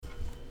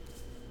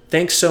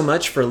Thanks so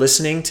much for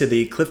listening to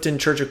the Clifton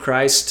Church of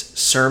Christ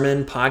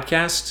Sermon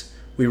Podcast.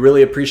 We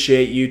really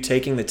appreciate you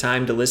taking the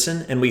time to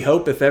listen, and we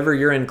hope if ever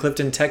you're in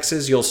Clifton,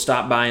 Texas, you'll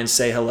stop by and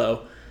say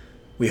hello.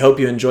 We hope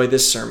you enjoy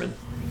this sermon.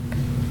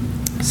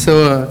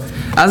 So,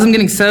 as I'm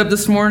getting set up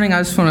this morning, I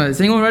just want to, is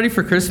anyone ready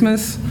for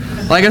Christmas?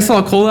 Like, I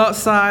saw cold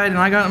outside, and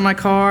I got in my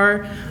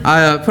car,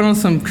 I put on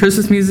some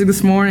Christmas music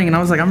this morning, and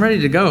I was like, I'm ready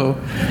to go.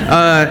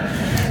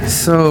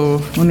 So,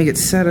 let me get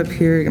set up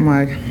here, get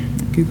my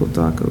Google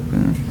Doc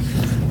open.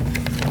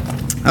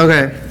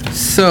 Okay,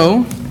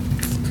 so,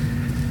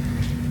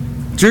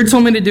 Drew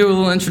told me to do a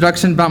little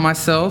introduction about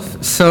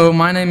myself. So,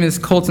 my name is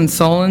Colton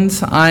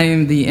Solons. I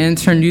am the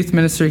intern youth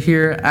minister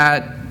here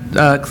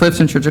at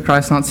Clifton Church of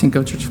Christ, not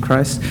Cinco Church of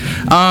Christ.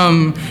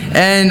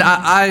 And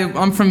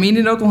I'm from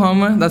Enid,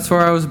 Oklahoma. That's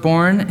where I was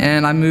born.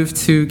 And I moved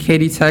to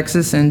Katy,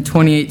 Texas in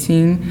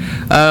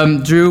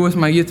 2018. Drew was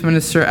my youth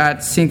minister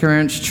at Cinco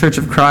Ranch Church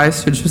of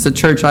Christ, which was a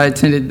church I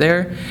attended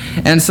there.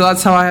 And so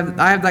that's how I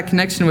have that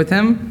connection with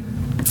him.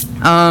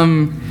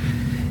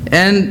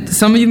 And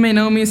some of you may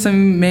know me,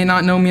 some may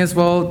not know me as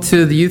well.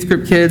 To the youth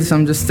group kids,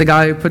 I'm just the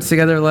guy who puts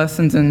together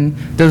lessons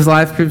and does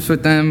life groups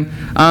with them.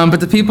 But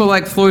to people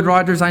like Floyd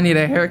Rogers, I need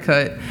a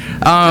haircut.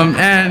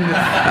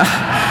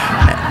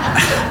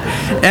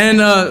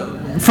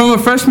 From a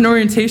freshman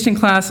orientation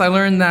class, I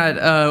learned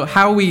that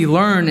how we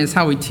learn is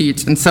how we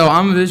teach. And so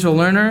I'm a visual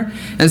learner,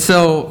 and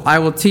so I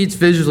will teach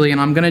visually,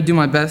 and I'm going to do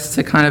my best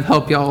to kind of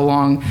help y'all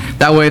along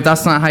that way if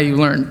that's not how you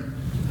learn.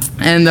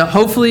 And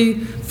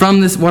hopefully,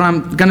 from this, what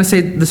I'm going to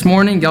say this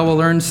morning, y'all will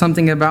learn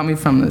something about me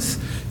from this.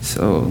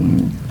 So,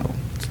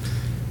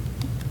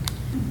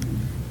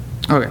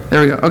 okay,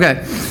 there we go.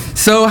 Okay,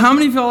 so how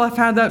many of y'all have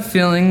had that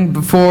feeling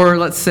before,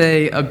 let's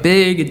say, a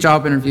big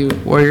job interview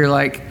where you're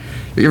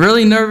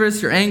really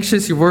nervous, you're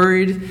anxious, you're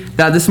worried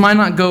that this might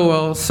not go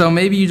well, so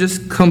maybe you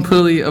just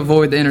completely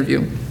avoid the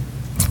interview?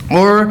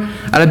 Or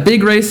at a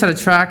big race at a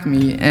track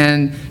meet,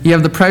 and you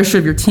have the pressure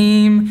of your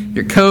team,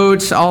 your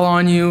coach, all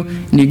on you,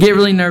 and you get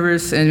really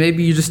nervous, and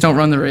maybe you just don't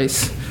run the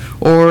race.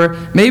 Or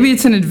maybe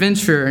it's an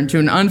adventure into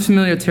an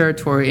unfamiliar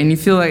territory, and you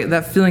feel like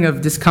that feeling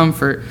of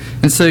discomfort,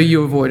 and so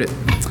you avoid it.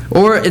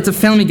 Or it's a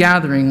family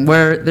gathering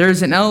where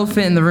there's an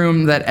elephant in the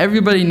room that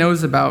everybody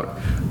knows about,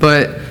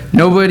 but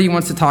nobody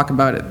wants to talk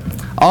about it.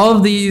 All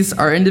of these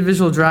are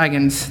individual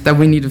dragons that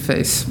we need to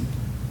face.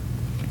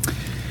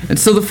 And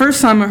so the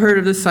first time I heard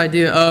of this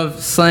idea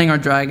of slaying our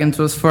dragons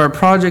was for a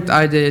project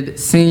I did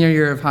senior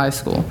year of high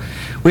school.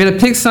 We had to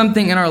pick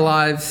something in our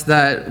lives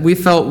that we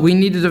felt we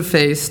needed to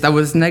face that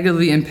was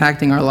negatively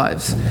impacting our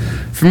lives.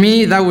 For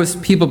me, that was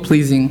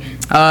people-pleasing.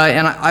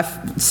 And I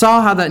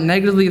saw how that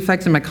negatively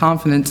affected my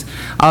confidence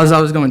as I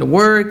was going to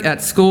work,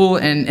 at school,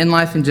 and in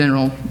life in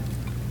general.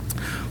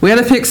 We had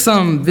to pick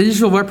some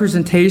visual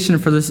representation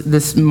for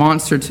this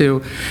monster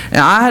too. And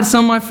I had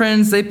some of my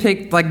friends, they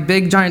picked like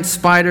big giant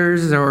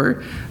spiders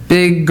or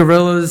big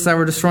gorillas that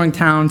were destroying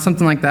towns,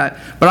 something like that.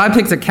 But I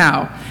picked a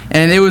cow,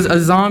 and it was a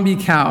zombie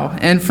cow.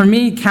 And for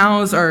me,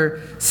 cows are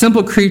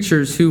simple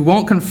creatures who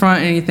won't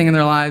confront anything in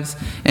their lives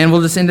and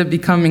will just end up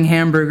becoming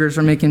hamburgers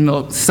or making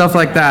milk, stuff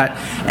like that.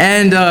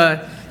 And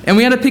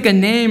we had to pick a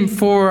name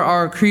for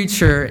our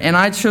creature, and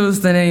I chose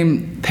the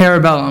name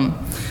Parabellum,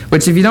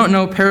 which, if you don't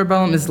know,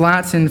 Parabellum is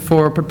Latin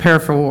for prepare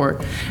for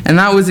war. And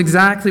that was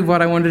exactly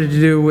what I wanted to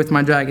do with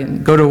my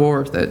dragon, go to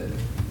war with it.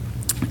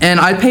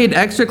 And I paid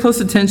extra close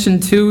attention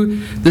to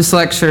this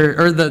lecture,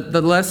 or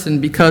the lesson,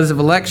 because of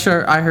a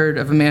lecture I heard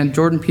of a man,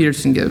 Jordan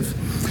Peterson, give.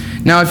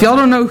 Now, if y'all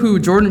don't know who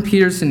Jordan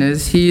Peterson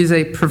is, he is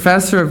a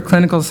professor of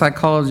clinical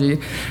psychology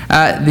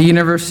at the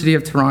University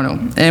of Toronto.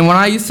 And when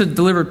I used to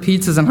deliver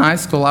pizzas in high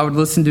school, I would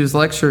listen to his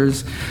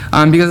lectures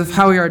because of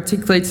how he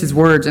articulates his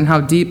words and how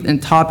deep in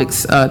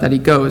topics that he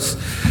goes.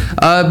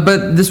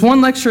 But this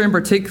one lecture in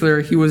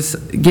particular, he was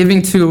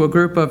giving to a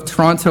group of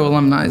Toronto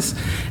alumni.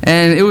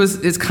 And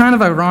it's kind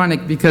of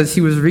ironic because he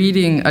was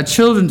reading a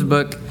children's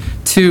book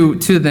to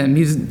them.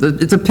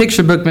 It's a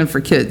picture book meant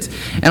for kids.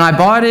 And I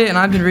bought it, and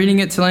I've been reading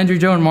it to Landry,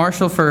 Joe, and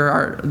Marshall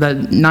for the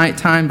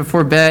nighttime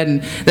before bed,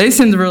 and they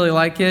seem to really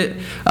like it.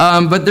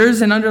 But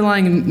there's an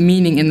underlying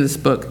meaning in this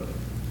book.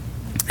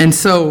 And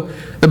so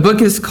the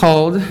book is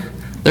called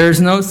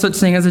There's No Such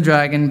Thing as a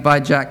Dragon by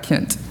Jack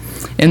Kent.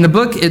 In the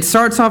book, it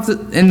starts off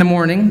in the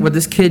morning with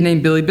this kid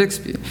named Billy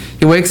Bixby.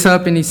 He wakes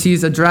up and he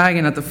sees a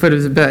dragon at the foot of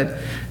his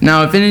bed.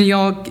 Now, if any of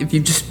y'all, if you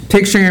just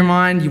picture in your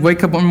mind, you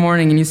wake up one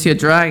morning and you see a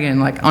dragon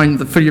like on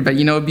the foot of your bed,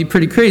 it'd be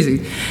pretty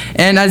crazy.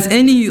 And as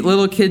any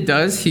little kid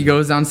does, he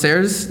goes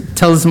downstairs,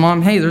 tells his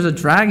mom, hey, there's a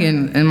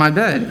dragon in my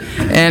bed.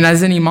 And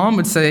as any mom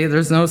would say,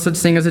 there's no such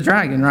thing as a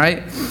dragon,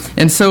 right?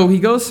 And so he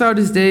goes throughout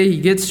his day, he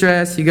gets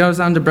dressed, he goes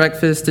down to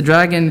breakfast. The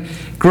dragon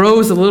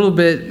grows a little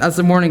bit as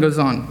the morning goes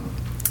on.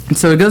 And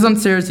so he goes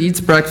downstairs, he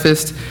eats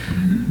breakfast.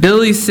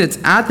 Billy sits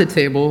at the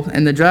table,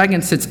 and the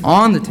dragon sits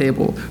on the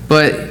table.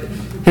 But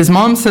his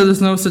mom said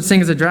there's no such thing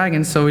as a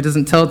dragon, so he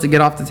doesn't tell it to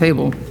get off the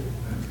table.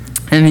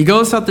 And he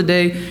goes out the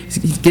day,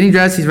 he's getting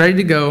dressed, he's ready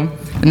to go,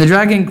 and the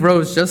dragon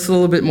grows just a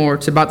little bit more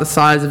to about the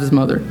size of his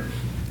mother.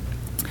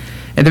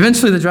 And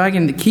eventually the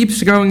dragon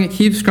keeps growing, it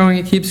keeps growing,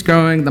 it keeps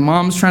growing. The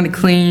mom's trying to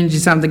clean.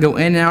 She's having to go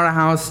in and out of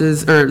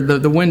houses, or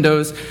the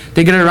windows,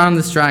 to get around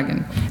this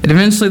dragon. And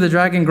eventually the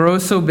dragon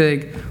grows so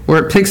big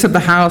where it picks up the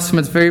house from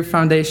its very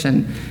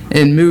foundation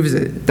and moves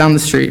it down the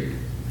street.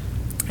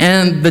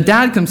 And the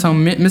dad comes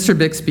home, Mr.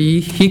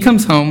 Bixby, he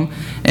comes home,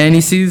 and he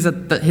sees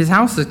that his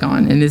house is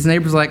gone. And his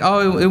neighbor's like,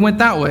 oh, it went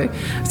that way.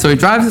 So he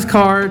drives his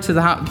car to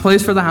the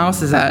place where the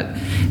house is at,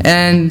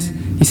 and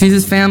he sees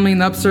his family in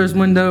the upstairs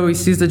window. He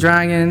sees the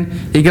dragon.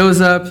 He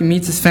goes up, he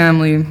meets his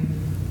family.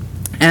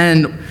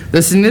 And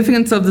the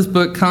significance of this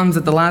book comes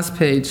at the last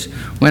page.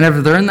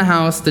 Whenever they're in the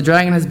house, the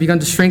dragon has begun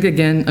to shrink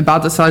again,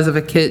 about the size of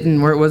a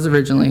kitten where it was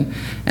originally.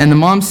 And the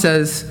mom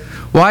says,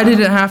 why did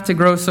it have to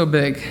grow so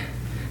big?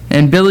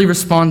 And Billy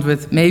responds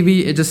with,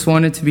 maybe it just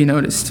wanted to be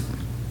noticed.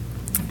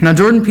 Now,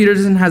 Jordan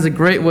Peterson has a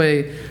great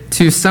way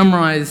to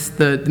summarize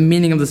the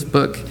meaning of this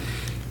book.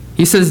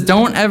 He says,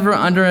 don't ever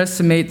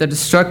underestimate the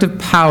destructive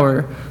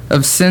power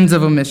of sins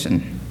of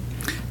omission.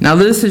 Now,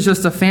 this is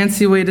just a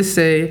fancy way to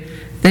say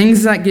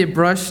things that get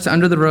brushed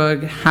under the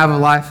rug have a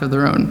life of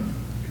their own.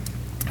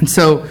 And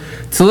so,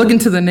 to look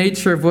into the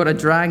nature of what a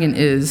dragon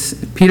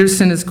is,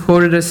 Peterson is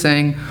quoted as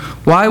saying,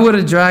 why would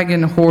a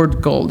dragon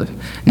hoard gold?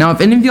 Now, if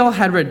any of y'all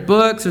had read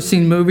books or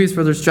seen movies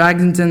where there's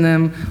dragons in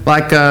them,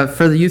 like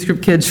for the youth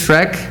group kids,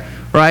 Shrek,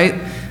 right?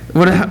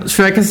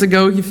 Shrek has to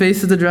go, he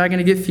faces the dragon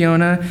to get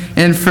Fiona.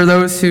 And for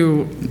those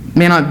who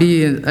may not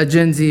be a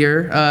Gen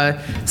Zer,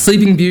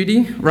 Sleeping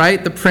Beauty,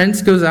 right? The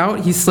prince goes out,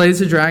 he slays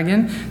the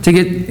dragon to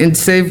get and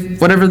save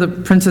whatever the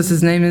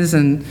princess's name is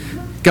and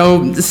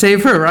go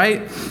save her,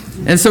 right?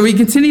 And so he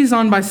continues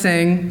on by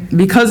saying,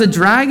 because a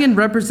dragon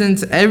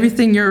represents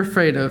everything you're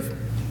afraid of,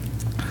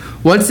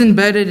 what's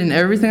embedded in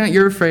everything that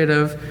you're afraid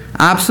of,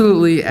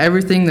 absolutely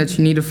everything that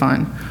you need to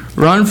find.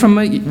 Run from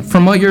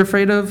what you're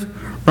afraid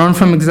of, run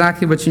from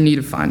exactly what you need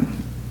to find.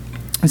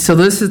 And so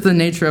this is the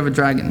nature of a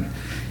dragon.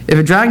 If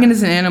a dragon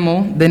is an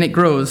animal, then it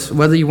grows,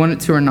 whether you want it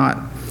to or not.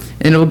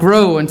 And it will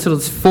grow until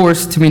it's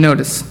forced to be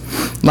noticed,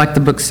 like the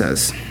book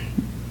says.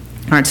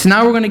 All right, so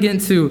now we're going to get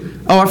into,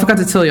 I forgot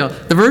to tell y'all.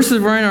 The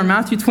verses we're in are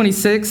Matthew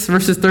 26,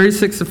 verses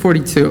 36 to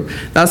 42.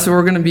 That's what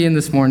we're going to be in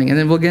this morning. And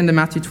then we'll get into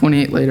Matthew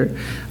 28 later.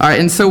 All right,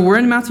 and so we're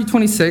in Matthew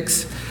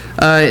 26.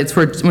 It's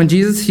when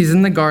Jesus, he's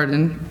in the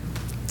garden,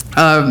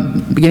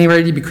 getting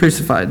ready to be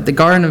crucified. The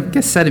Garden of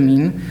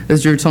Gethsemane,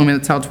 as Drew told me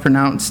that's how it's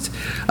pronounced.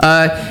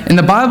 In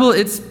the Bible,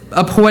 it's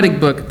a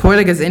poetic book,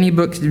 poetic as any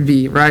book could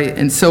be, right?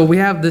 And so we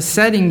have the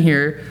setting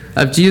here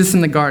of Jesus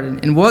in the garden.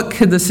 And what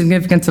could the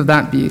significance of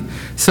that be?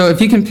 So if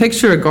you can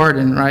picture a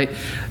garden, right?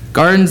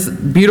 Gardens,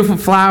 beautiful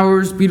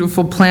flowers,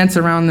 beautiful plants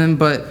around them,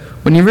 but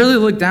when you really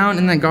look down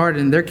in that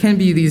garden, there can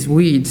be these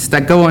weeds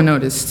that go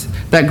unnoticed,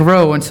 that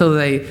grow until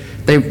they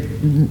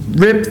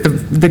rip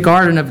the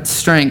garden of its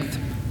strength.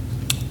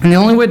 And the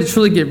only way to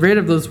truly get rid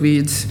of those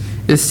weeds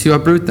is to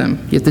uproot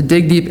them. You have to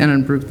dig deep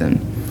and uproot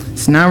them.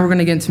 So now we're going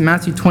to get into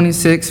Matthew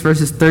 26,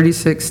 verses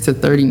 36 to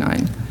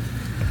 39.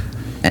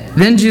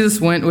 Then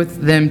Jesus went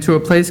with them to a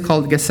place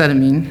called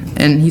Gethsemane,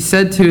 and he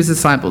said to his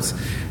disciples,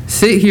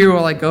 sit here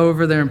while I go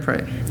over there and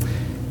pray.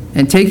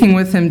 And taking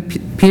with him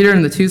Peter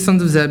and the two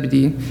sons of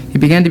Zebedee, he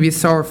began to be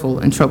sorrowful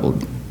and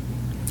troubled.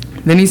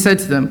 Then he said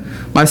to them,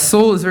 my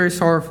soul is very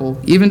sorrowful,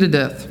 even to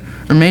death.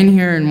 Remain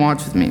here and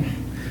watch with me.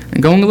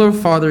 And going a little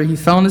farther, he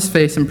fell on his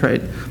face and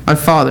prayed, my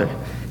Father,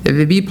 if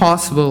it be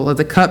possible, let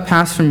the cup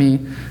pass from me.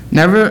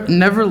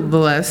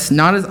 Nevertheless,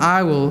 not as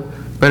I will,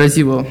 but as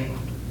you will.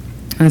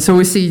 And so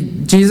we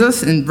see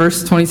Jesus in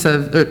verse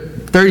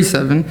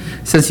 37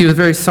 says he was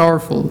very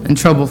sorrowful and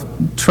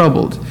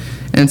troubled.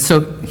 And so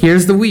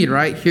here's the weed,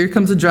 right? Here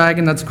comes a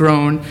dragon that's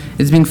grown,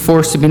 is being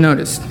forced to be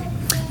noticed.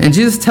 And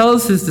Jesus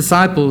tells his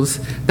disciples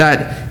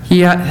that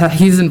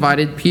he's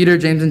invited, Peter,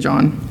 James, and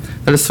John,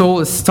 that his soul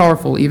is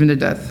sorrowful even to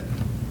death.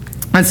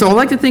 And so I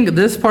like to think of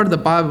this part of the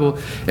Bible,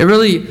 it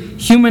really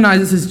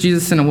humanizes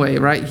Jesus in a way,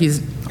 right?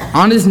 He's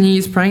on his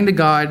knees praying to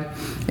God,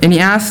 and he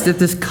asks that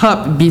this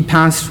cup be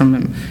passed from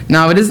him.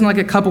 Now, it isn't like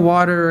a cup of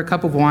water or a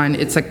cup of wine.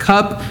 It's a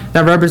cup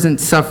that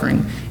represents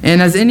suffering.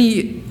 And as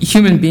any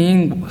human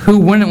being, who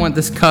wouldn't want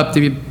this cup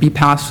to be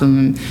passed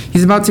from him?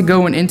 He's about to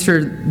go and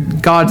enter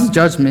God's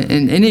judgment,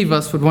 and any of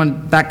us would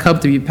want that cup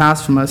to be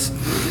passed from us.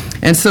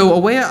 And so a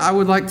way I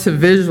would like to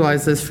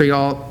visualize this for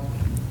y'all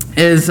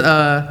is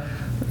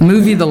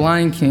movie The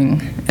Lion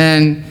King.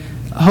 And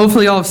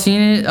hopefully y'all have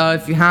seen it.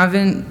 If you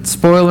haven't,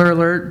 spoiler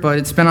alert, but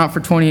it's been out for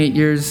 28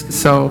 years,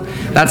 so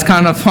that's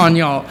kind of on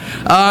y'all.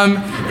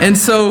 And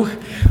so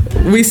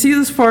we see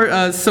this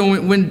part,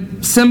 so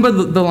when Simba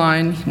the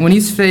lion, when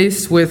he's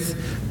faced with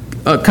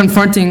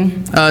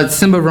confronting,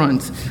 Simba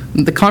runs.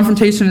 The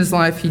confrontation in his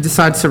life, he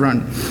decides to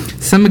run.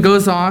 Simba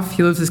goes off,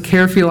 he lives his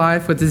carefree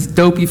life with his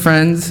dopey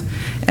friends,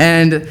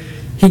 and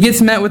he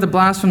gets met with a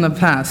blast from the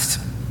past.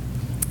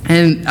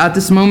 And at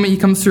this moment, he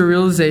comes to a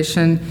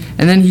realization,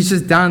 and then he's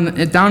just down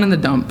in the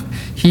dump.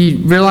 He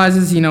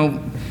realizes,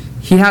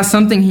 he has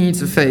something he needs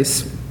to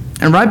face.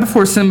 And right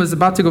before Simba's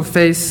about to go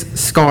face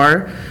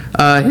Scar,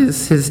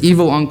 his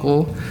evil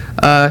uncle,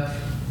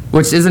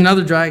 which is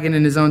another dragon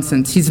in his own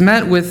sense. He's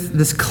met with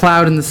this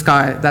cloud in the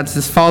sky. That's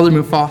his father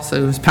Mufasa,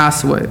 who's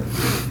passed away.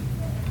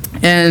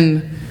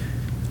 And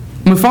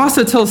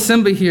Mufasa tells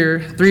Simba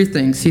here 3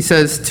 things. He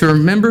says, to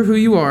remember who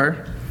you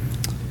are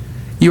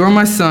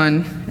my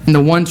son, and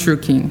the one true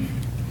king.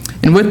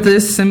 And with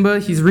this, Simba,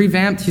 he's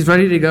revamped, he's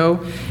ready to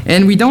go.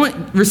 And we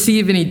don't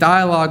receive any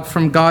dialogue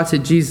from God to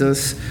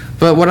Jesus.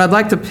 But what I'd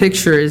like to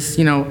picture is,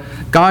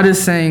 God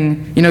is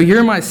saying,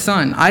 you're my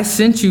son. I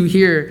sent you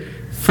here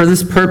for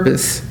this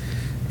purpose.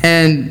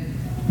 And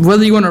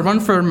whether you want to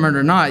run from it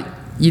or not,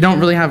 you don't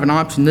really have an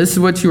option. This is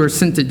what you were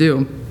sent to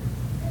do.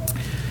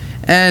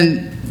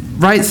 And,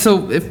 right,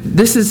 so if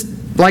this is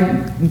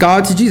like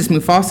God to Jesus.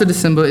 Mufasa to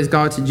Simba is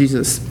God to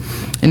Jesus.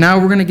 And now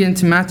we're going to get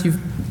into Matthew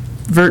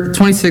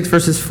 26,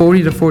 verses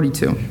 40 to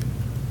 42.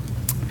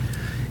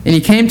 And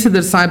he came to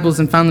the disciples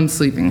and found them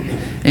sleeping.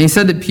 And he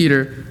said to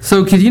Peter,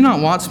 so could you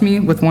not watch me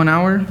with 1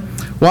 hour?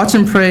 Watch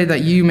and pray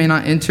that you may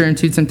not enter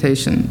into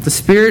temptation. The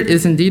spirit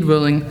is indeed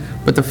willing,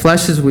 but the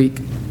flesh is weak.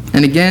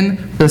 And again,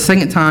 for the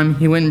second time,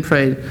 he went and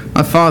prayed,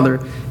 my Father,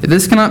 if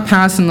this cannot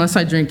pass unless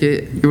I drink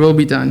it, your will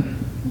be done.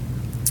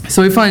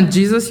 So we find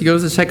Jesus, he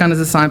goes to check on his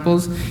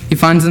disciples, he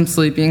finds them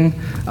sleeping.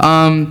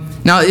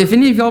 Now, if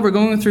any of y'all were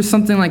going through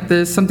something like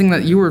this, something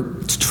that you were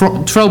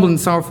troubled and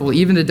sorrowful,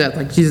 even to death,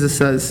 like Jesus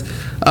says,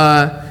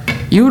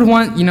 you would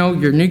want,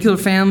 your nuclear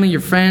family,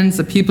 your friends,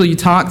 the people you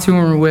talk to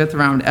and are with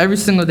around every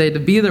single day to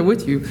be there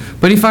with you.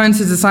 But he finds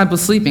his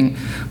disciples sleeping.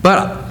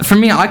 But for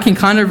me, I can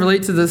kind of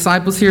relate to the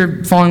disciples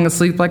here falling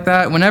asleep like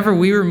that. Whenever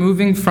we were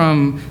moving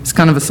from, it's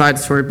kind of a side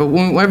story, but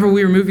whenever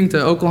we were moving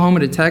to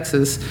Oklahoma to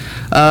Texas,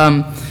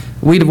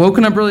 we'd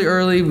woken up really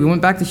early. We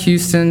went back to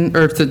Houston,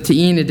 or to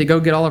Enid to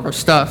go get all of our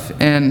stuff.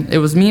 And it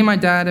was me and my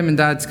dad and my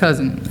dad's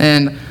cousin.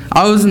 And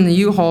I was in the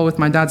U-Haul with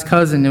my dad's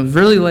cousin. It was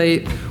really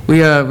late. We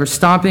were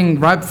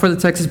stopping right before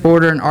the Texas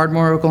border in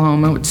Ardmore,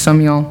 Oklahoma, which some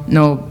of y'all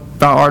know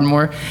about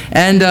Ardmore.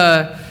 And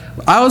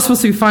I was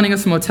supposed to be finding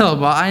us a motel,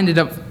 but I ended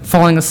up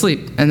falling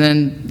asleep. And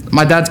then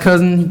my dad's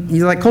cousin,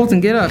 he's like, Colton,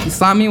 get up. He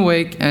slapped me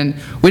awake. And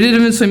we did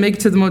eventually make it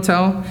to the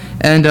motel.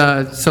 And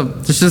so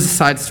it's just a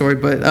side story.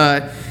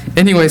 But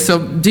anyway,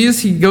 so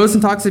Jesus, he goes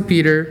and talks to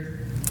Peter.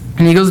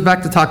 And he goes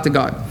back to talk to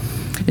God.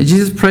 And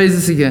Jesus prays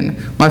this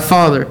again. My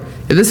Father,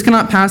 if this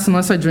cannot pass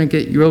unless I drink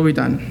it, your will be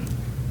done.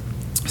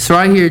 So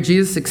right here,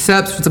 Jesus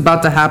accepts what's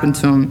about to happen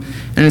to him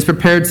and is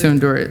prepared to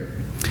endure it.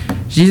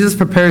 Jesus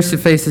prepares to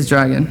face his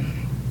dragon.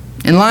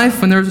 In life,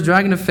 when there's a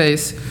dragon to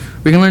face,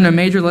 we can learn a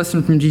major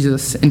lesson from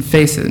Jesus and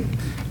face it.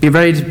 Be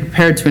ready to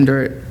prepare to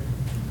endure it.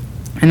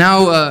 And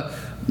now,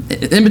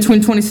 in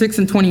between 26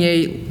 and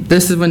 28,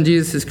 this is when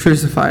Jesus is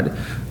crucified.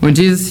 When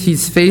Jesus,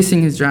 he's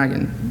facing his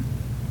dragon.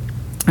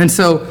 And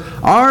so,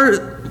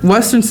 our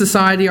Western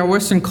society, our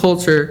Western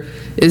culture,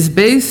 is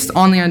based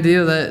on the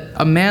idea that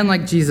a man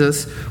like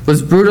Jesus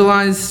was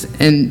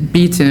brutalized and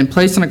beaten and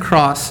placed on a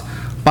cross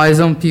by his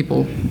own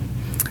people.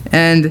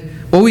 And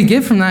what we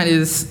get from that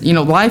is,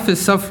 life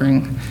is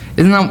suffering.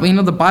 Isn't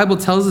that, the Bible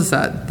tells us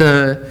that.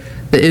 The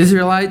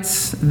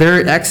Israelites,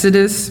 their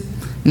exodus,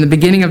 in the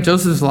beginning of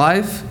Joseph's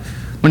life,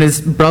 when his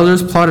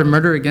brothers plotted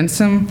murder against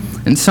him,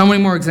 and so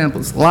many more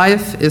examples.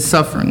 Life is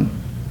suffering.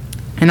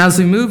 And as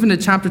we move into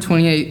chapter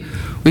 28,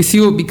 we see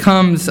what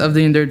becomes of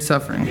the endured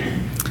suffering.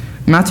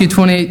 Matthew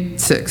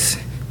 28:6.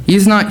 He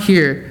is not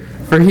here,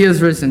 for he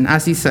has risen,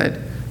 as he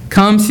said.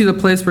 Come see the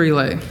place where he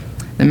lay.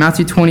 And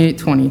Matthew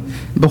 28:20.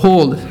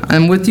 Behold, I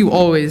am with you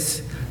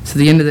always to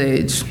the end of the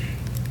age.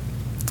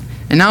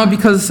 And now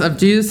because of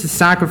Jesus'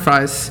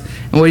 sacrifice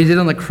and what he did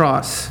on the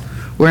cross,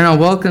 we're now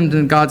welcomed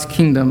in God's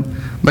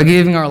kingdom by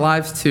giving our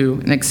lives to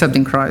and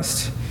accepting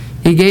Christ.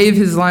 He gave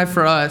his life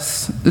for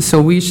us,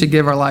 so we should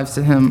give our lives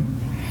to him.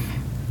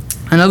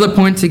 Another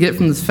point to get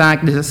from this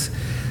fact is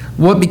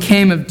what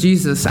became of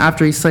Jesus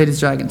after he slayed his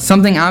dragon.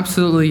 Something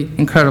absolutely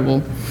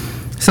incredible.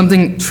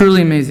 Something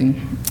truly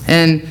amazing.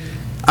 And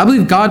I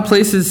believe God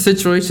places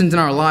situations in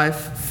our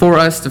life for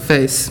us to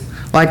face.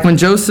 Like when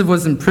Joseph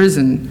was in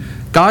prison,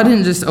 God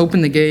didn't just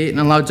open the gate and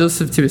allow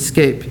Joseph to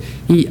escape.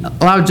 He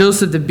allowed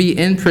Joseph to be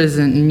in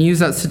prison and use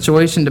that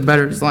situation to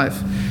better his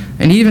life.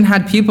 And he even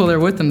had people there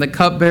with him, the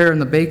cupbearer and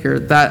the baker,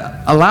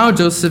 that allowed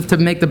Joseph to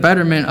make the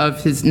betterment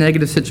of his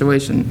negative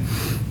situation.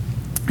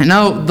 And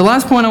now, the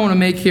last point I want to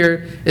make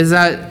here is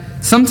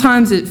that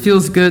sometimes it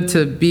feels good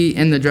to be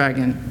in the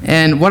dragon.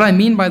 And what I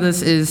mean by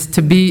this is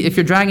to be, if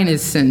your dragon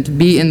is sin, to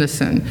be in the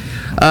sin.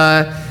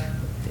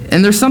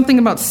 And there's something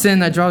about sin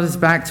that draws us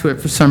back to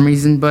it for some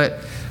reason,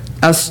 but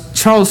as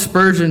Charles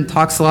Spurgeon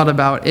talks a lot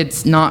about,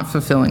 it's not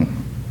fulfilling.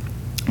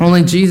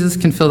 Only Jesus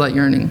can fill that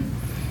yearning.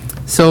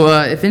 So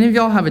if any of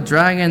y'all have a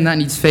dragon that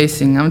needs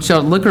facing, I want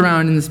y'all to look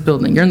around in this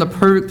building. You're in the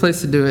perfect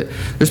place to do it.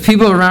 There's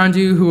people around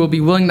you who will be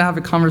willing to have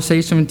a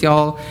conversation with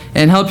y'all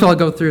and help y'all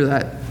go through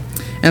that.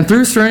 And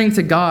through surrendering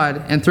to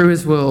God and through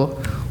his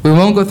will, we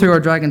won't go through our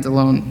dragons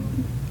alone.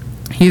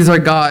 He's our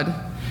God,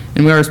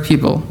 and we are his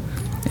people.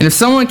 And if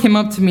someone came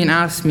up to me and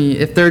asked me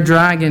if their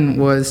dragon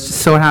was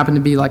just so happened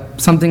to be like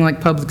something like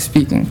public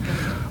speaking,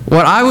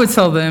 what I would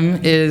tell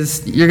them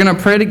is you're going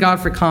to pray to God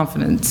for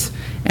confidence.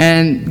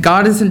 And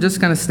God isn't just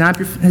going to snap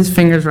his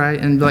fingers, right,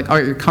 and be like, all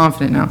right, you're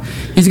confident now.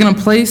 He's going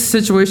to place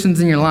situations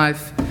in your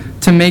life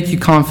to make you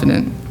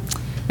confident.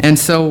 And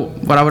so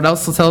what I would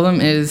also tell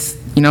them is,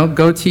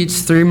 go teach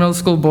 3 middle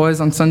school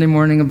boys on Sunday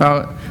morning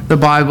about the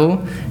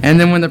Bible. And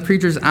then when the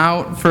preacher's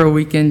out for a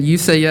weekend, you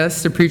say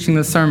yes to preaching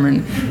the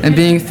sermon and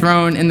being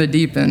thrown in the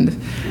deep end.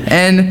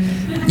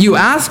 And you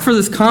ask for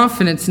this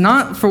confidence,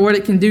 not for what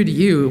it can do to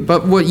you,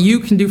 but what you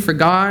can do for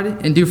God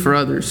and do for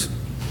others.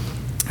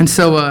 And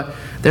so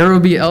there will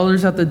be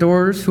elders at the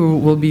doors who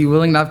will be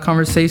willing to have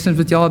conversations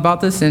with y'all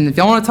about this. And if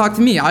y'all want to talk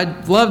to me,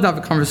 I'd love to have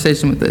a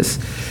conversation with this.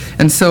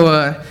 And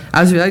so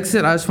as we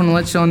exit, I just want to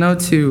let y'all know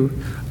to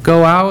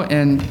go out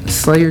and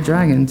slay your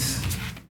dragons.